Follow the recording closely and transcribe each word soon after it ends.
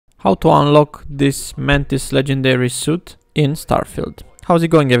how to unlock this Mantis legendary suit in Starfield. How's it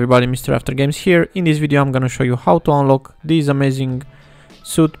going, everybody? Mr.AfterGames here. In this video I'm gonna show you how to unlock this amazing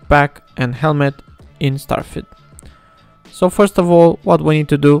suit, pack and helmet in Starfield. So first of all, what we need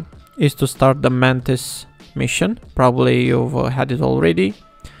to do is to start the Mantis mission. Probably you've had it already.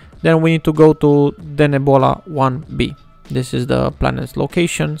 Then we need to go to Denebola 1B. This is the planet's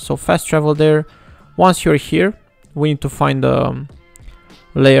location, so fast travel there. Once you're here, we need to find the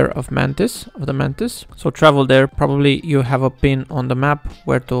layer of the mantis. So travel there. Probably you have a pin on the map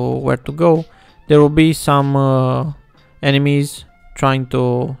where to go. There will be some enemies trying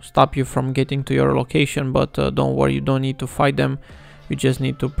to stop you from getting to your location, but don't worry, you don't need to fight them. You just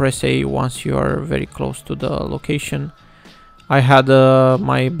need to press A once you are very close to the location. I had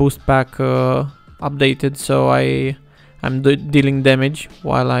my boost pack updated, so I'm dealing damage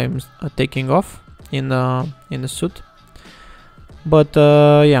while I'm taking off in the suit. But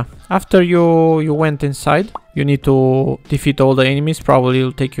yeah, after you went inside, you need to defeat all the enemies. Probably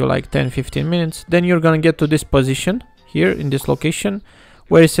it'll take you like 10-15 minutes. Then you're gonna get to this position here in this location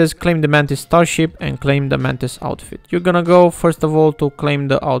where it says claim the Mantis starship and claim the Mantis outfit. You're gonna go first of all to claim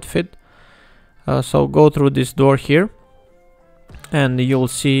the outfit. So go through this door here and you'll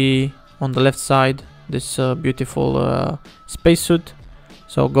see on the left side this beautiful spacesuit.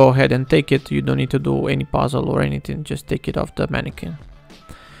 So go ahead and take it. You don't need to do any puzzle or anything, just take it off the mannequin.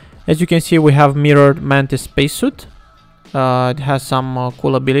 As you can see, we have mirrored Mantis spacesuit. It has some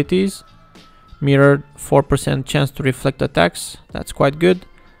cool abilities. Mirrored 4% chance to reflect attacks, that's quite good.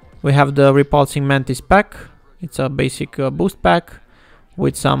 We have the repulsing Mantis pack. It's a basic boost pack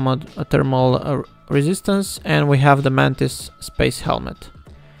with some thermal resistance, and we have the Mantis space helmet.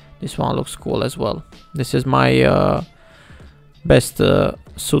 This one looks cool as well. This is my best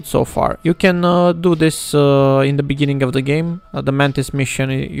suit so far. You can do this in the beginning of the game. The Mantis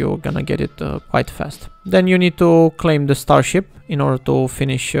mission, you're gonna get it quite fast. Then you need to claim the starship in order to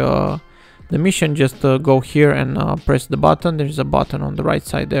finish the mission. Just go here and press the button. There's a button on the right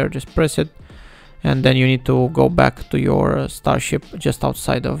side there, just press it, and then you need to go back to your starship just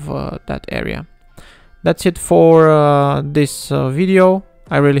outside of that area. That's it for this video.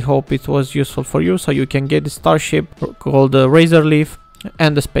 I really hope it was useful for you, so you can get the starship called the Razor Leaf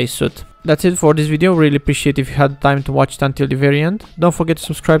and the spacesuit. That's it for this video. Really appreciate if you had time to watch it until the very end. Don't forget to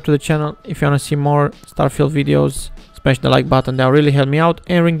subscribe to the channel if you want to see more Starfield videos. Smash the like button, that will really help me out,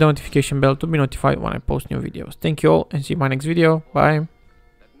 and ring the notification bell to be notified when I post new videos. Thank you all and see you in my next video. Bye.